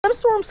Some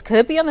storms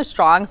could be on the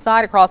strong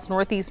side across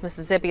northeast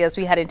Mississippi as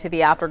we head into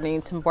the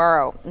afternoon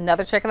tomorrow.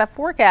 Another check of that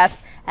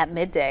forecast at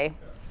midday.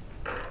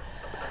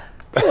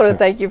 I want to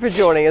thank you for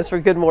joining us for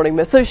Good Morning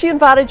Miss. So she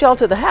invited y'all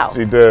to the house.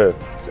 She did.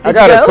 I Did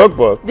got you her go?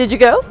 cookbook. Did you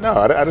go? No,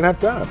 I didn't have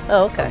time.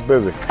 Oh, okay. I was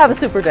busy. Have a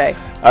super day.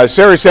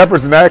 Sherry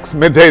Shepherd's next.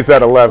 Midday's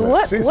at 11.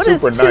 What She's is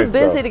super too nice,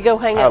 busy though. to go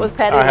hang out with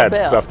Patti I had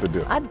LaBelle? stuff to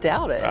do. I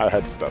doubt it. I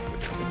had stuff to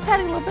do. It's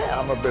Patti LaBelle.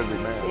 I'm a busy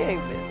man. He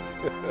ain't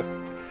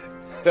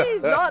busy.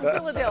 He's not in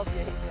Philadelphia.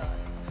 He's not.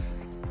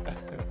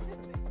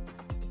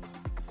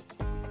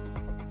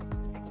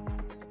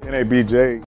 NABJ.